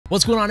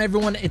What's going on,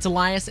 everyone? It's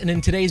Alyus, and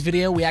in today's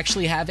video, we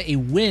actually have a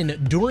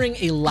win during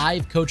a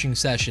live coaching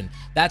session.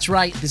 That's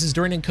right, this is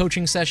during a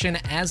coaching session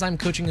as I'm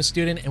coaching a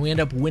student, and we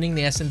end up winning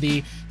the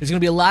SnD. There's going to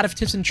be a lot of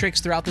tips and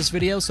tricks throughout this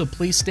video, so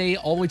please stay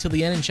all the way till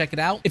the end and check it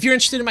out. If you're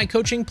interested in my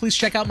coaching, please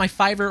check out my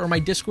Fiverr or my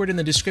Discord in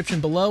the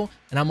description below,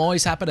 and I'm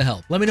always happy to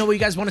help. Let me know what you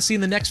guys want to see in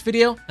the next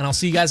video, and I'll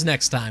see you guys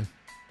next time.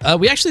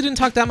 We actually didn't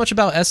talk that much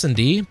about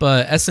SnD,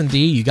 but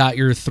SnD, you got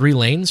your 3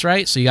 lanes,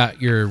 right? So you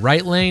got your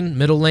right lane,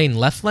 middle lane,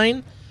 left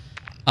lane.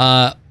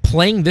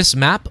 Playing this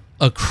map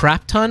a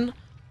crap ton,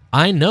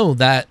 I know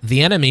that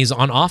the enemies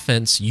on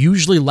offense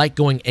usually like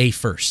going A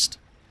first.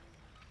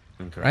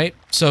 Okay. Right?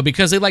 So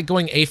because they like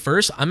going A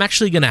first, I'm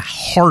actually going to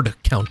hard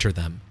counter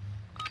them.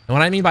 And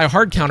what I mean by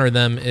hard counter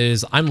them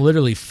is I'm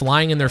literally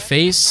flying in their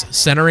face,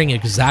 centering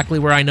exactly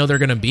where I know they're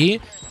going to be,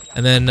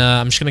 and then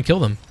I'm just going to kill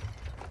them.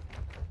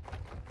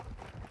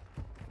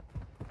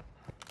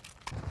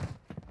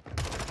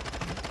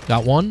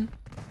 Got one.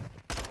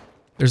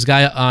 There's a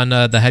guy on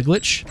the head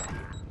glitch.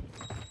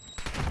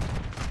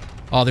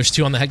 Oh, there's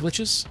 2 on the head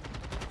glitches.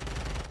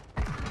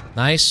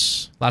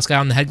 Nice. Last guy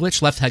on the head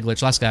glitch. Left head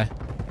glitch. Last guy.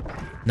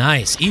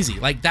 Nice. Easy.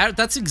 Like,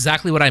 that's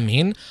exactly what I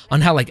mean on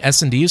how, like,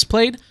 SnD is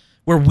played,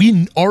 where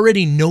we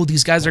already know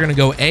these guys are going to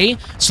go A,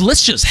 so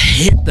let's just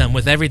hit them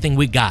with everything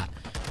we got.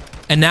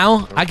 And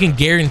now, I can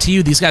guarantee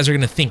you these guys are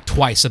going to think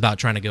twice about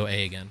trying to go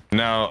A again.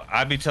 Now,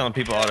 I be telling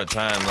people all the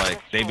time,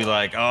 like, they be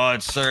like, oh,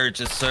 it's search,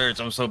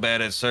 I'm so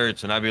bad at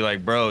search. And I be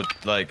like, bro,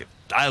 like,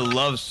 I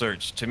love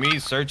search. To me,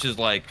 search is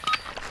like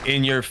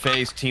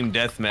in-your-face team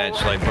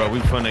deathmatch. Like, bro, we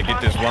finna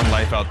get this one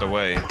life out the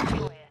way.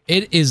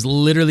 It is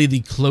literally the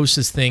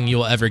closest thing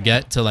you'll ever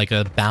get to, like,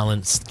 a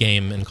balanced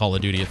game in Call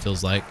of Duty, it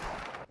feels like.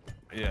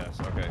 Yes,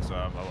 okay, so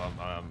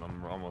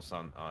I'm almost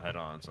on head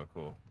on, so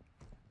cool.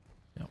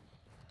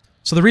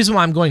 So the reason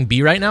why I'm going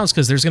B right now is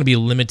because there's going to be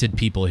limited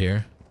people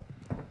here.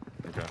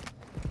 Okay.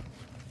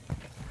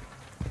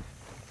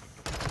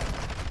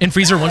 In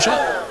freezer, one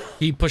shot.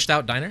 He pushed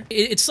out diner.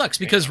 It sucks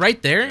because right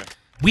there,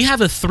 we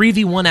have a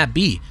 3v1 at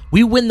B.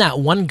 We win that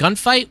one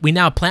gunfight. We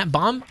now plant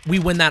bomb. We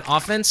win that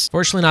offense.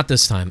 Fortunately, not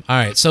this time. All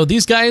right, so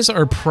these guys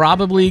are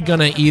probably going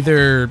to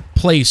either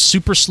play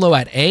super slow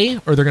at A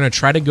or they're going to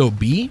try to go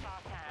B.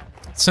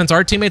 Since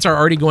our teammates are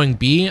already going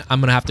B, I'm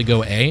going to have to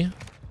go A.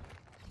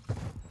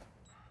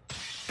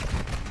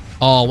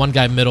 Oh, one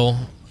guy middle.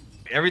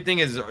 Everything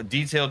is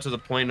detailed to the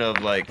point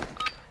of, like,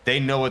 they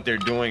know what they're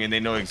doing and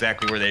they know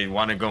exactly where they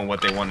want to go and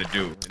what they want to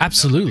do.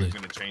 Absolutely.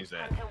 Going to change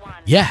that.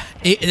 Yeah,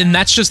 and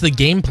that's just the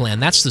game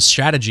plan. That's the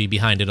strategy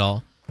behind it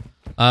all.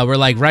 We're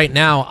like, right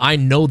now, I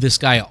know this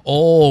guy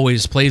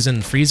always plays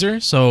in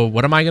freezer, so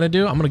what am I going to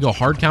do? I'm going to go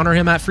hard counter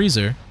him at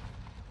freezer.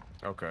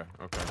 Okay,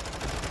 okay.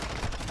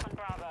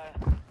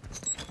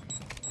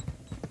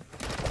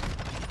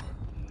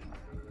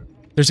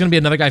 There's going to be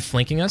another guy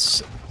flanking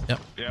us. Yep.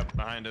 Yep,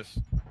 behind us.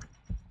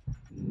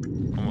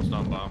 Almost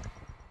on bomb.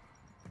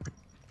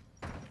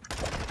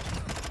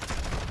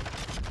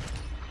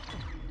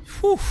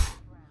 Whew. All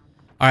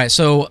right,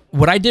 so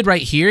what I did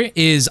right here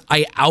is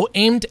I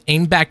out-aimed,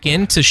 aimed back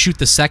in to shoot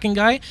the second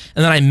guy,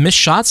 and then I missed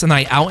shots, and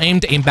I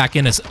out-aimed, aimed back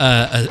in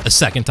a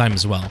second time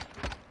as well.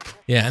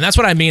 Yeah, and that's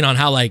what I mean on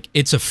how, like,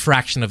 it's a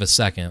fraction of a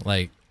second.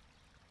 Like.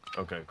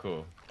 Okay,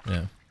 cool.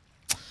 Yeah.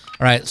 All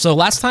right, so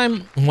last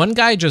time, one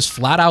guy just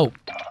flat out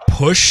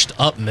pushed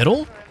up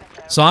middle.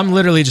 So I'm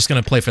literally just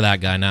going to play for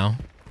that guy now.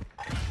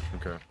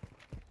 Okay.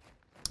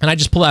 And I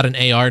just pull out an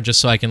AR just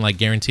so I can, like,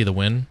 guarantee the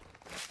win.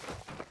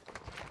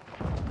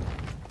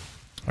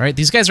 All right,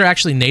 these guys are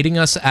actually nading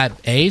us at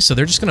A, so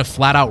they're just going to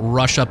flat out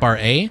rush up our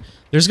A.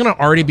 There's going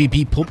to already be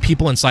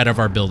people inside of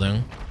our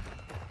building.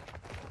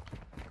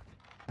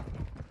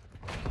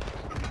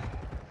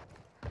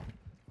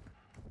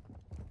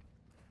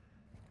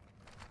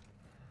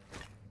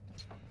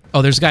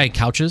 Oh, there's a guy at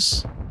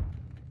couches.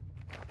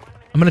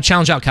 I'm going to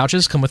challenge out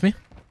couches. Come with me.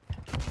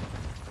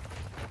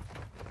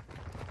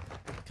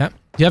 Okay.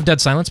 Do you have dead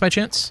silence by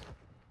chance?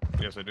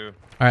 Yes, I do.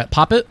 All right,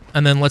 pop it,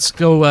 and then let's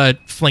go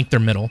flank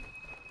their middle.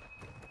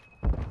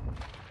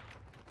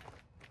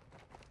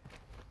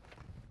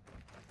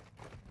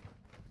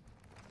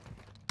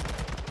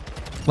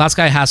 Last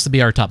guy has to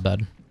be our top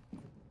bed.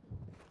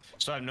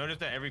 So I've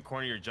noticed that every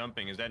corner you're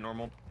jumping. Is that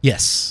normal?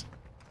 Yes.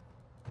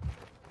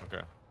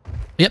 Okay.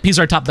 Yep, he's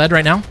our top bed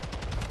right now.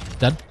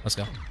 Dead. Let's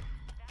go.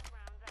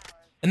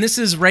 And this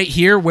is right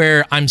here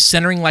where I'm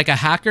centering like a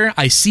hacker.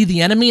 I see the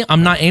enemy.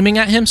 I'm not aiming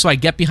at him, so I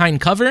get behind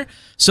cover.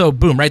 So,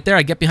 boom, right there,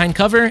 I get behind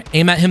cover,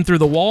 aim at him through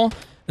the wall, and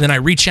then I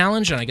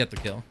re-challenge, and I get the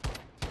kill.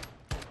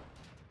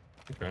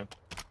 Okay.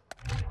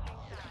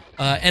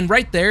 And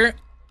right there,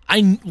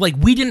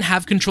 we didn't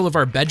have control of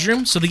our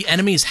bedroom, so the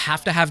enemies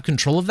have to have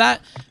control of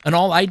that. And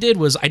all I did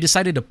was I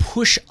decided to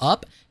push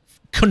up,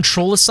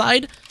 control a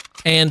side,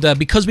 and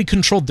because we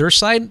controlled their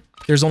side,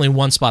 there's only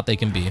one spot they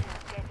can be.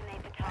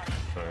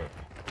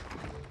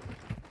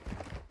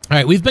 All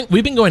right, we've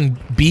been going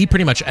B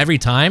pretty much every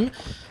time,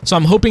 so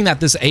I'm hoping that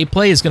this A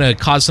play is going to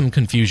cause some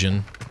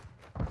confusion.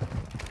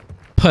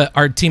 But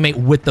our teammate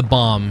with the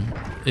bomb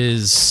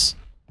is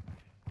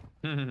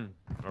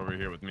over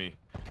here with me.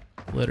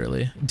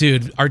 Literally.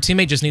 Dude, our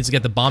teammate just needs to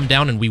get the bomb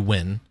down and we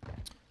win.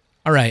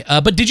 All right,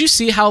 but did you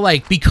see how,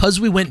 like, because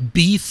we went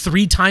B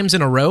 3 times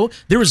in a row,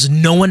 there was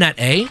no one at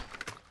A?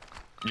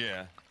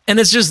 Yeah. And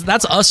it's just,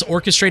 that's us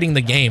orchestrating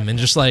the game and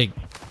just, like,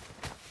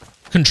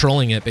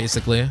 controlling it,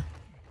 basically.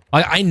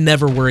 I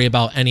never worry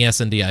about any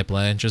SnD I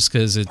play, just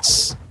because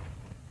it's...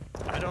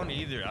 I don't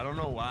either. I don't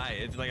know why.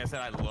 It's like I said,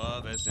 I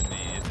love SnD.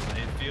 It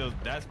feels,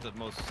 that's the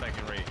most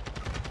second nature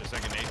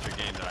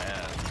game that I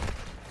have.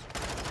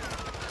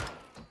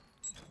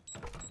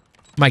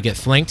 Might get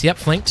flanked. Yep,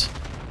 flanked.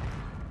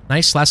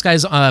 Nice. Last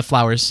guy's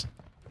flowers.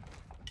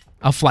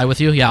 I'll fly with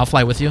you. Yeah, I'll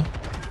fly with you.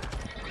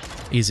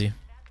 Easy.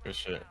 Good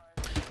shit.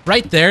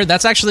 Right there,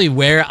 that's actually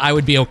where I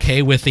would be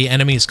okay with the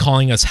enemies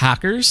calling us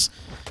hackers.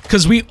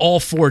 Because we all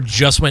 4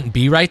 just went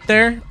B right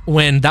there,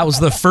 when that was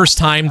the first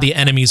time the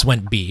enemies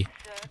went B.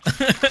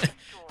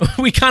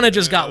 We kind of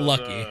just got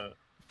lucky.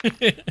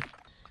 Alright,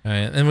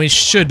 and we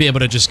should be able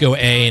to just go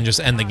A and just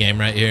end the game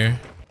right here.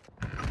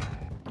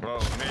 Bro,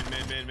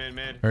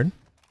 mid. Heard?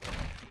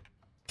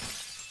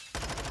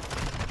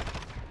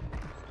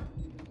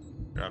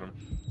 Got him.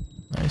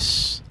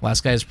 Nice.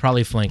 Last guy is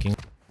probably flanking.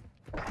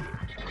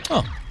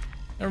 Oh,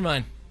 never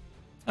mind.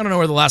 I don't know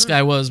where the last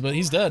guy was, but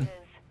he's dead.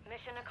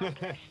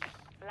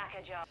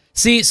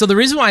 See, so the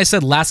reason why I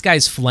said last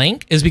guy's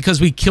flank is because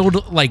we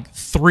killed like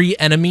 3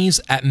 enemies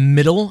at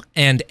middle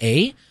and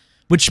A,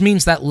 which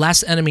means that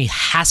last enemy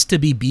has to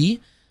be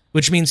B,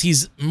 which means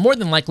he's more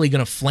than likely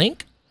going to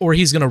flank or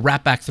he's going to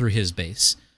wrap back through his base.